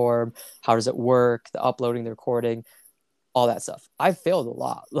platform, how does it work, the uploading, the recording, all that stuff. I've failed a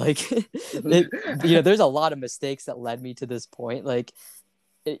lot. Like there's a lot of mistakes that led me to this point. Like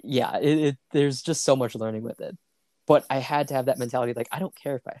there's just so much learning with it. But I had to have that mentality, like I don't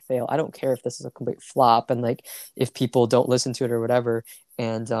care if I fail. I don't care if this is a complete flop, and like if people don't listen to it or whatever.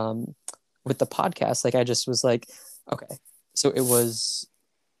 And with the podcast, like I just was like, okay, so it was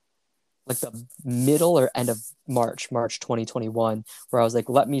like the middle or end of March 2021, where I was like,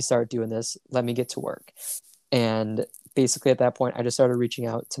 let me start doing this, let me get to work. And basically at that point I just started reaching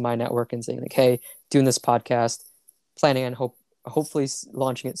out to my network and saying like, hey, doing this podcast, planning on hopefully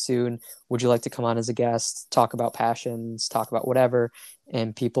launching it soon, would you like to come on as a guest, talk about passions, talk about whatever?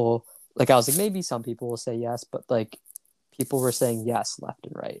 And people, like I was like, maybe some people will say yes, but like people were saying yes left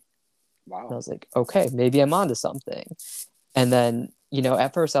and right. And I Wow. was like, okay, maybe I'm onto something. And then,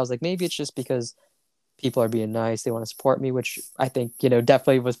 at first I was like, maybe it's just because people are being nice, they want to support me, which I think,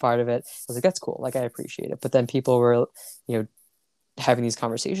 definitely was part of it. I was like, that's cool. Like, I appreciate it. But then people were, having these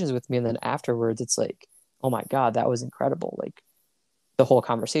conversations with me. And then afterwards, it's like, oh my God, that was incredible. Like, the whole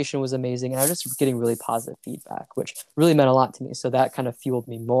conversation was amazing. And I was just getting really positive feedback, which really meant a lot to me. So that kind of fueled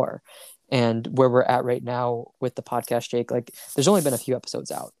me more. And where we're at right now with the podcast, Jake, like there's only been a few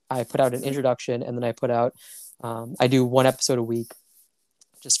episodes out. I put out an introduction, and then I put out, I do one episode a week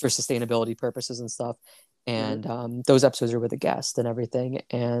just for sustainability purposes and stuff. Mm-hmm. And those episodes are with a guest and everything.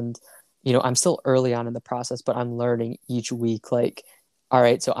 And, I'm still early on in the process, but I'm learning each week, like, all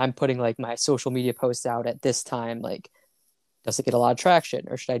right, so I'm putting like my social media posts out at this time, like, does it get a lot of traction,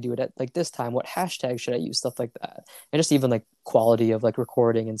 or should I do it at like this time? What hashtag should I use? Stuff like that. And just even like quality of like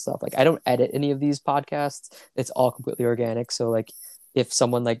recording and stuff. Like I don't edit any of these podcasts. It's all completely organic. So like if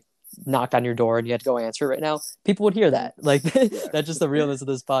someone like knocked on your door and you had to go answer it right now, people would hear that. Like Yeah. that's just the realness of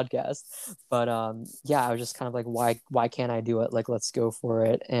this podcast. But yeah, I was just kind of like, why can't I do it? Like let's go for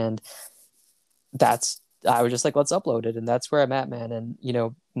it. And I was just like, let's upload it. And that's where I'm at, man. And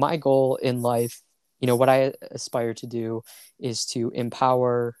my goal in life, what I aspire to do is to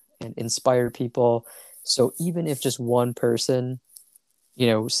empower and inspire people. So even if just one person,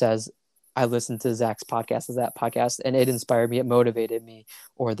 says, I listened to Zach's podcast, is that podcast, and it inspired me, it motivated me,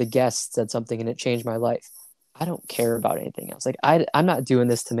 or the guest said something and it changed my life. I don't care about anything else. Like I'm not doing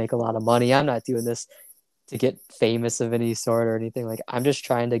this to make a lot of money. I'm not doing this to get famous of any sort or anything. Like I'm just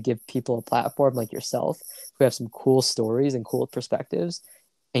trying to give people a platform like yourself who have some cool stories and cool perspectives,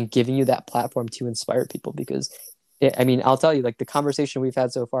 and giving you that platform to inspire people. Because I'll tell you, like the conversation we've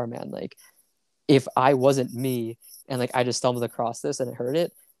had so far, man, like if I wasn't me and like I just stumbled across this and I heard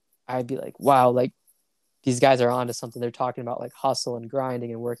it, I'd be like, wow, like these guys are onto something. They're talking about like hustle and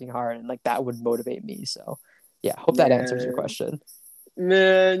grinding and working hard, and like that would motivate me. So yeah, hope that answers your Man, question.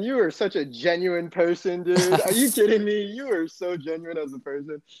 man, you are such a genuine person, dude. Are you kidding me? You are so genuine as a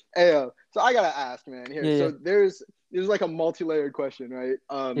person. Hey, so I gotta ask, man. Here, Yeah, yeah, so there's like a multi-layered question, right?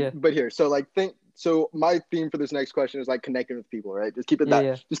 yeah, But here, so like think. So my theme for this next question is like connecting with people, right? yeah,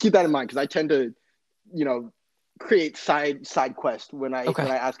 yeah. Just keep that in mind, because I tend to, you know, create side quest when Okay.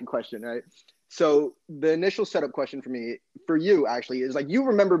 I ask a question, right? So the initial setup question for you actually is like, you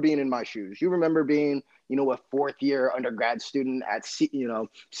remember being in my shoes. You remember being, a fourth year undergrad student at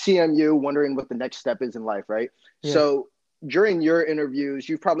CMU, wondering what the next step is in life, right? Yeah. So during your interviews,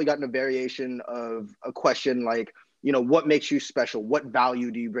 you've probably gotten a variation of a question like, what makes you special? What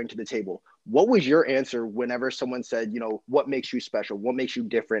value do you bring to the table? What was your answer whenever someone said, what makes you special? What makes you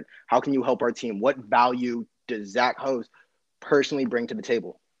different? How can you help our team? What value does Zach Host personally bring to the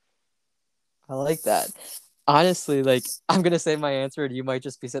table? I like that. Honestly, like I'm gonna say my answer, and you might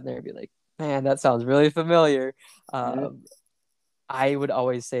just be sitting there and be like, "Man, that sounds really familiar." Mm-hmm. Um, I would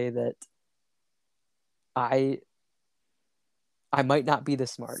always say that I I might not be the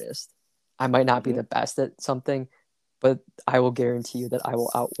smartest, I might not be Mm-hmm. the best at something, but I will guarantee you that I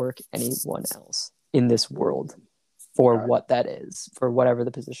will outwork anyone else in this world for Okay. what that is, for whatever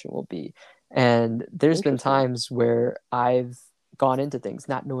the position will be. And there's been Interesting. times where I've gone into things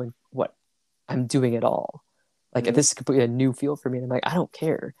not knowing what I'm doing at all. Like if Mm-hmm. this is completely a new field for me, and I'm like, I don't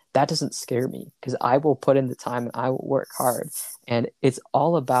care. That doesn't scare me because I will put in the time and I will work hard. And it's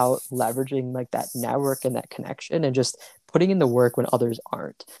all about leveraging like that network and that connection and just putting in the work when others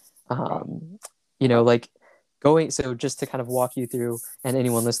aren't. Wow. You know, Okay. like going, so just to kind of walk you through, and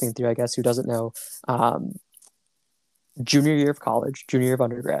anyone listening through, I guess, who doesn't know, um, junior year of college, junior year of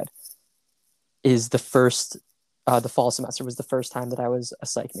undergrad is the fall semester was the first time that I was a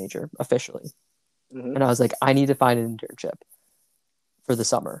psych major officially. Mm-hmm. And I was like, I need to find an internship for the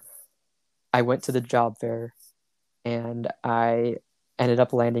summer. I went to the job fair and I ended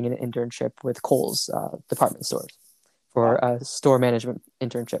up landing an internship with Kohl's department stores for Wow. a store management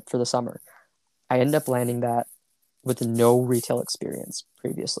internship for the summer. I ended up landing that with no retail experience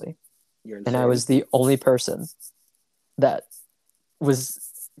previously. You're And I insane. was the only person that was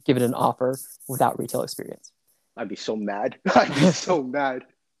given an offer without retail experience. I'd be so mad. I'd be so mad.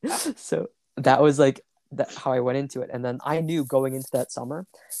 So that was like how I went into it. And then I knew going into that summer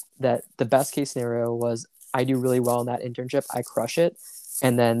that the best case scenario was I do really well in that internship, I crush it.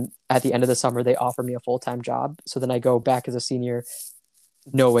 And then at the end of the summer, they offer me a full time job. So then I go back as a senior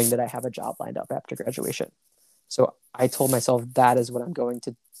knowing that I have a job lined up after graduation. So I told myself that is what I'm going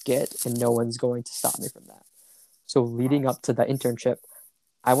to get, and no one's going to stop me from that. So Wow. leading up to the internship,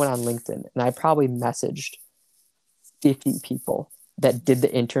 I went on LinkedIn and I probably messaged 50 people that did the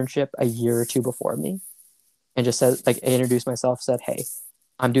internship a year or two before me and just said, like, I introduced myself, said, hey,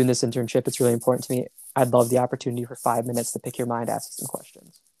 I'm doing this internship. It's really important to me. I'd love the opportunity for 5 minutes to pick your mind, ask some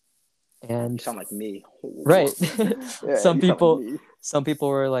questions. You And sound like me. right. Yeah, some you sound like people me. some people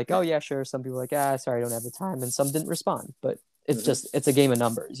were like, oh yeah, sure. Some people were like, sorry, I don't have the time. And some didn't respond. But Mm-hmm. it's a game of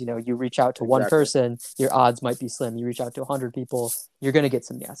numbers. You know, you reach out to one Exactly. person, your odds might be slim. You reach out to 100 people, you're gonna get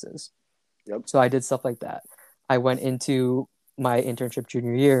some yeses. Yep. So I did stuff like that. I went into my internship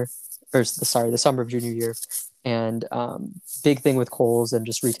junior year, the summer of junior year. And big thing with Kohl's and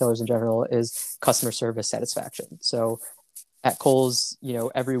just retailers in general is customer service satisfaction. So at Kohl's, you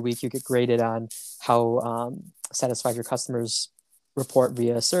know, every week you get graded on how satisfied your customers report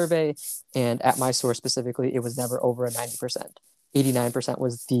via a survey. And at my store specifically, it was never over a 90%. 89%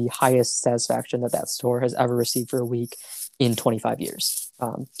 was the highest satisfaction that store has ever received for a week in 25 years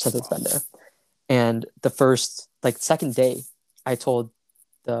since it's Wow. been there. And the second day, I told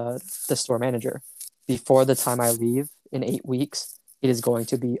the store manager, before the time I leave in 8 weeks, it is going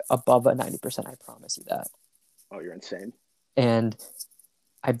to be above a 90%. I promise you that. Oh, you're insane. And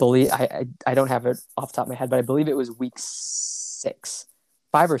I believe I don't have it off the top of my head, but I believe it was week 6,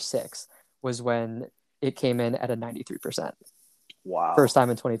 5 or 6 was when it came in at a 93%. First Wow. time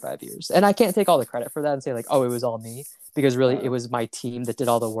in 25 years. And I can't take all the credit for that and say like, oh, it was all me, because really it Uh, was my team that did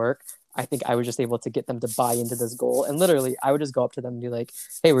all the work. I think I was just able to get them to buy into this goal. And literally I would just go up to them and be like,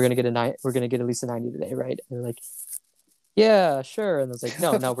 hey, we're gonna get at least a 90 today, right? And they're like, yeah, sure. And I was like,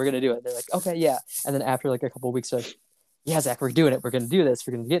 no, we're gonna do it. They're like, okay, yeah. And then after like a couple of weeks, they're like, yeah, Zach, we're doing it. We're gonna do this.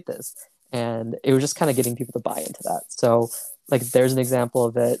 We're gonna get this. And it was just kind of getting people to buy into that. So like, there's an example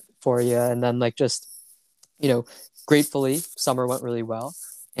of it for you. And then like just, you know, gratefully, summer went really well.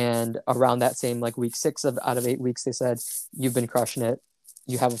 And around that same like week 6 of out of 8 weeks, they said, you've been crushing it.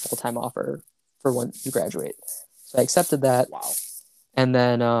 You have a full time offer for when you graduate. So I accepted that. wow. And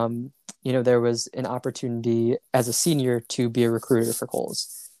then, you know, there was an opportunity as a senior to be a recruiter for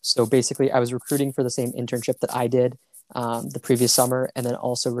Kohl's. So basically, I was recruiting for the same internship that I did the previous summer, and then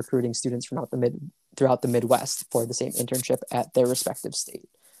also recruiting students from throughout the Midwest for the same internship at their respective state.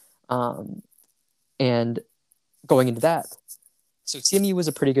 Um, and going into that, so CMU was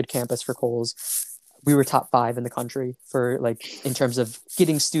a pretty good campus for Kohl's. We were top 5 in the country for like in terms of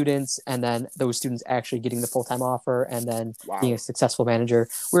getting students, and then those students actually getting the full time offer, and then being Wow. a successful manager.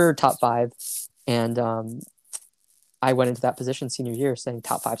 We were top 5, and I went into that position senior year saying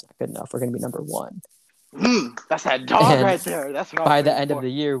top five's not good enough. We're going to be number 1, That's that dog and right there. That's what I was by the waiting end of for.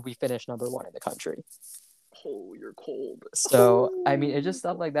 the year, we finished number 1 in the country. Oh, you're cold. So I mean, it's Oh, just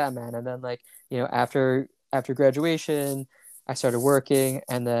stuff like that, man. And then like, you know, after graduation, I started working,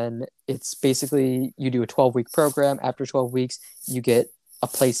 and then it's basically you do a 12-week program. After 12 weeks, you get a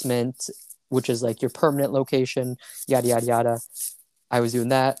placement, which is like your permanent location, yada yada yada. I was doing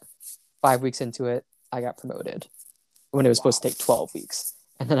that. 5 weeks into it, I got promoted when it was supposed wow. to take 12 weeks.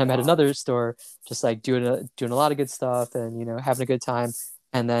 And then I'm at Wow. another store, just like doing a lot of good stuff, and you know, having a good time.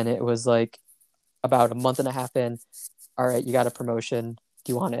 And then it was like about a month and a half in, all right, you got a promotion.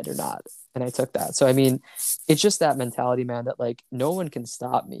 Do you want it or not? And I took that. So, I mean, it's just that mentality, man, that like no one can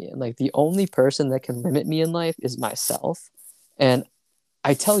stop me. And like the only person that can limit me in life is myself. And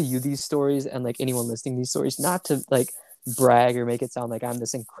I tell you these stories, and like anyone listening to these stories, not to like brag or make it sound like I'm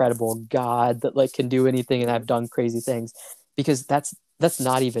this incredible God that like can do anything and Mhm. I've done crazy things, because that's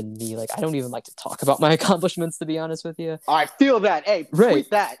not even me. Like, I don't even like to talk about my accomplishments, to be honest with you. I feel that. Hey, Right. tweet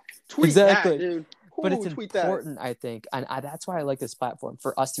that. Tweet that, Exactly. dude. but it's Tweet that. important, I think, and that's why I like this platform,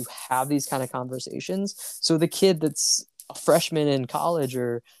 for us to have these kind of conversations. So the kid that's a freshman in college,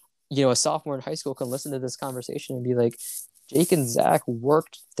 or a sophomore in high school, can listen to this conversation and be like, Jake and Zach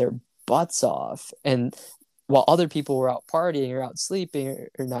worked their butts off, and while other people were out partying or out sleeping,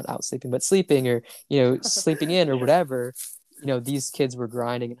 or not out sleeping, but sleeping, or sleeping in, or Yeah. whatever, these kids were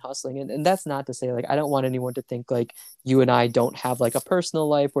grinding and hustling. And that's not to say, like, I don't want anyone to think like you and I don't have like a personal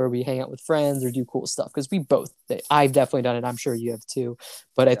life where we hang out with friends or do cool stuff, because we both, I've definitely done it, I'm sure you have too.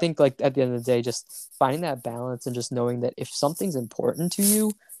 But I Yeah. think, like, at the end of the day, just finding that balance and just knowing that if something's important to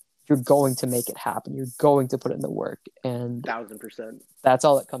you, you're going to make it happen. You're going to put in the work. And 1000%. that's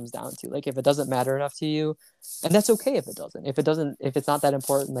all it comes down to. Like, if it doesn't matter enough to you, and that's okay if it doesn't. If it's not that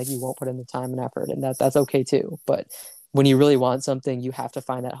important, like, you won't put in the time and effort, and that's okay too. But when you really want something, you have to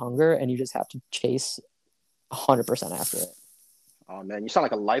find that hunger, and you just have to chase 100% after it. Oh man, you sound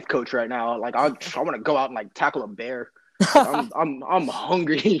like a life coach right now. Like I want to go out and like tackle a bear. Like I'm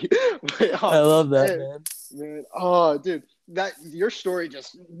hungry. But, I love that, man, man. man. Oh, dude, that your story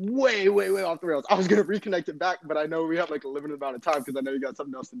just way off the rails. I was gonna reconnect it back, but I know we have like a limited amount of time because I know you got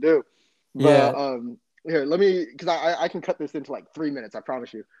something else to do. Yeah, But here, let me, because I can cut this into like 3 minutes. I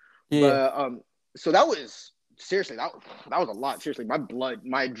promise you. yeah, But so that was seriously that was a lot. Seriously, my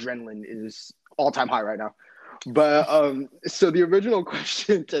adrenaline is all time high right now. But so the original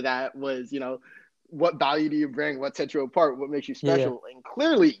question to that was, what value do you bring? What sets you apart? What makes you yeah. special? And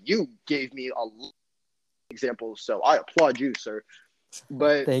clearly, you gave me a lot of examples, so I applaud you, sir.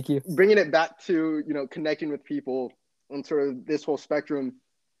 But Thank you. bringing it back to connecting with people and sort of this whole spectrum,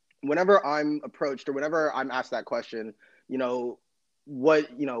 whenever I'm approached or whenever I'm asked that question, you know, what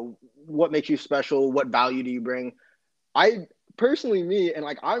makes you special? What value do you bring? I personally, me, and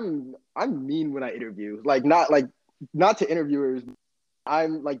like I'm mean when I interview, like not to interviewers.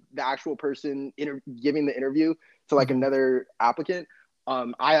 I'm like the actual person giving the interview to like Mm-hmm. another applicant.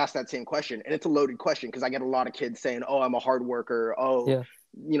 I ask that same question, and it's a loaded question because I get a lot of kids saying, "Oh, I'm a hard worker. Oh,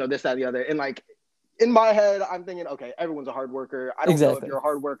 Yeah, this, that, the other." And like in my head, I'm thinking, okay, everyone's a hard worker. I don't know if exactly. you're a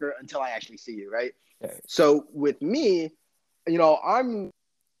hard worker until I actually see you, right? Right. So with me, I'm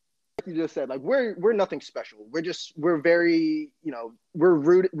like you just said, like we're nothing special. We're very, we're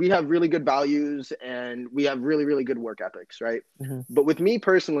rude. We have really good values and we have really, really good work ethics, right? Mm-hmm. But with me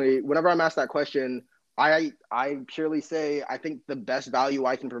personally, whenever I'm asked that question, I purely say I think the best value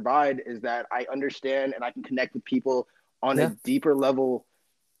I can provide is that I understand and I can connect with people on a Yeah. deeper level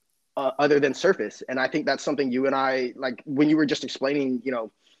other than surface. And I think that's something you and I, like when you were just explaining,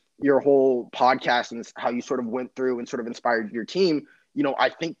 your whole podcast and how you sort of went through and sort of inspired your team, I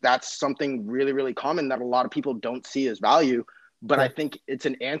think that's something really, really common that a lot of people don't see as value. But I Yeah. think it's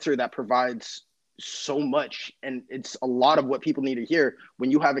an answer that provides so much. And it's a lot of what people need to hear. When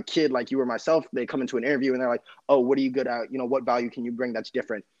you have a kid like you or myself, they come into an interview and they're like, oh, what are you good at? What value can you bring that's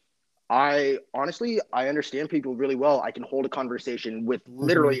different? I honestly, I understand people really well. I can hold a conversation with Mm-hmm.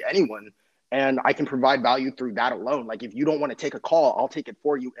 literally anyone and I can provide value through that alone. Like if you don't want to take a call, I'll take it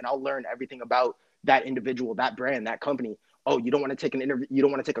for you and I'll learn everything about that individual, that brand, that company. Oh, you don't want to take an interview, you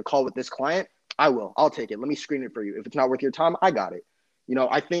don't want to take a call with this client? I will. I'll take it. Let me screen it for you. If it's not worth your time, I got it.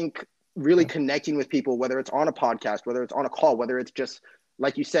 I think really Yeah. connecting with people, whether it's on a podcast, whether it's on a call, whether it's just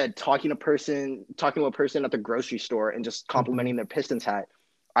like you said, talking to a person at the grocery store and just Mm-hmm. complimenting their Pistons hat.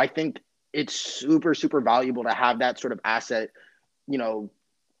 I think it's super, super valuable to have that sort of asset, you know,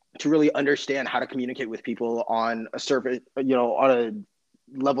 to really understand how to communicate with people on a surface, on a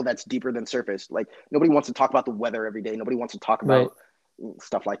level that's deeper than surface. Like nobody wants to talk about the weather every day. Nobody wants to talk Right. about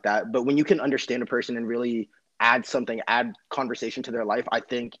stuff like that. But when you can understand a person and really add conversation to their life, I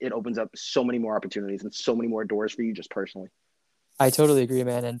think it opens up so many more opportunities and so many more doors for you just personally. I totally agree,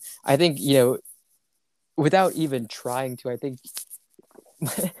 man. And I think, without even trying to, I think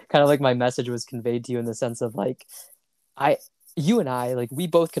kind of like my message was conveyed to you in the sense of like, I, you and I, like, we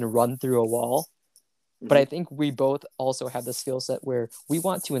both can run through a wall, but Mm-hmm. I think we both also have the skill set where we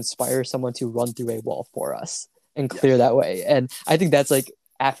want to inspire someone to run through a wall for us and clear Yes. that way. And I think that's like,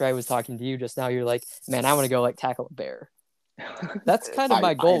 after I was talking to you just now, you're like, man, I want to go like tackle a bear. That's kind of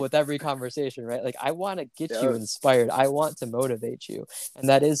my goal I with every conversation, right? Like, I want to get you yeah, inspired. I want to motivate you. And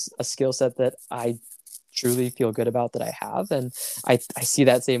that is a skill set that I truly feel good about that I have. And I see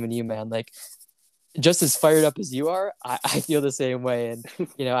that same in you, man. Like, just as fired up as you are, I feel the same way. And,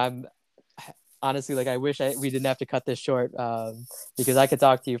 I'm honestly, like, I wish we didn't have to cut this short, because I could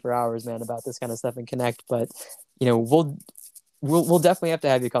talk to you for hours, man, about this kind of stuff and connect. But, we'll definitely have to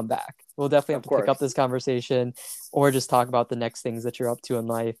have you come back. We'll definitely have of to pick up course. this conversation, or just talk about the next things that you're up to in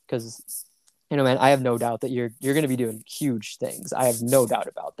life. Because Man, I have no doubt that you're going to be doing huge things. I have no doubt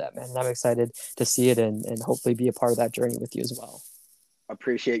about that, man. And I'm excited to see it and hopefully be a part of that journey with you as well.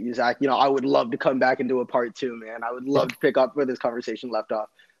 Appreciate you, Zach. I would love to come back and do a part two, man. I would Yeah. love to pick up where this conversation left off.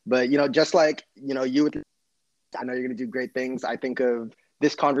 But just like you with, I know you're going to do great things. I think of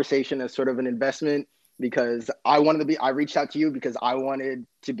this conversation as sort of an investment because I reached out to you because I wanted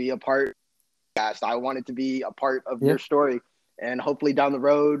to be a part. I wanted to be a part of Yeah. your story, and hopefully down the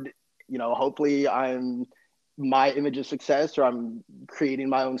road, hopefully I'm my image of success or I'm creating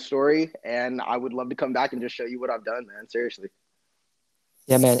my own story, and I would love to come back and just show you what I've done, man. Seriously.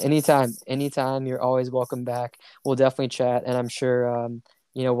 Yeah, man. Anytime. You're always welcome back. We'll definitely chat, and I'm sure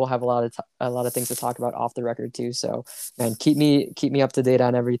we'll have a lot of things to talk about off the record too. So, man, keep me up to date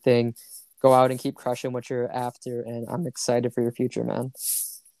on everything. Go out and keep crushing what you're after, and I'm excited for your future, man.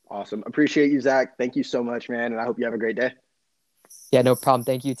 Awesome. Appreciate you, Zach. Thank you so much, man. And I hope you have a great day. Yeah, no problem.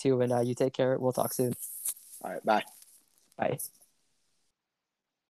 Thank you too, and you take care. We'll talk soon. All right. Bye. Bye.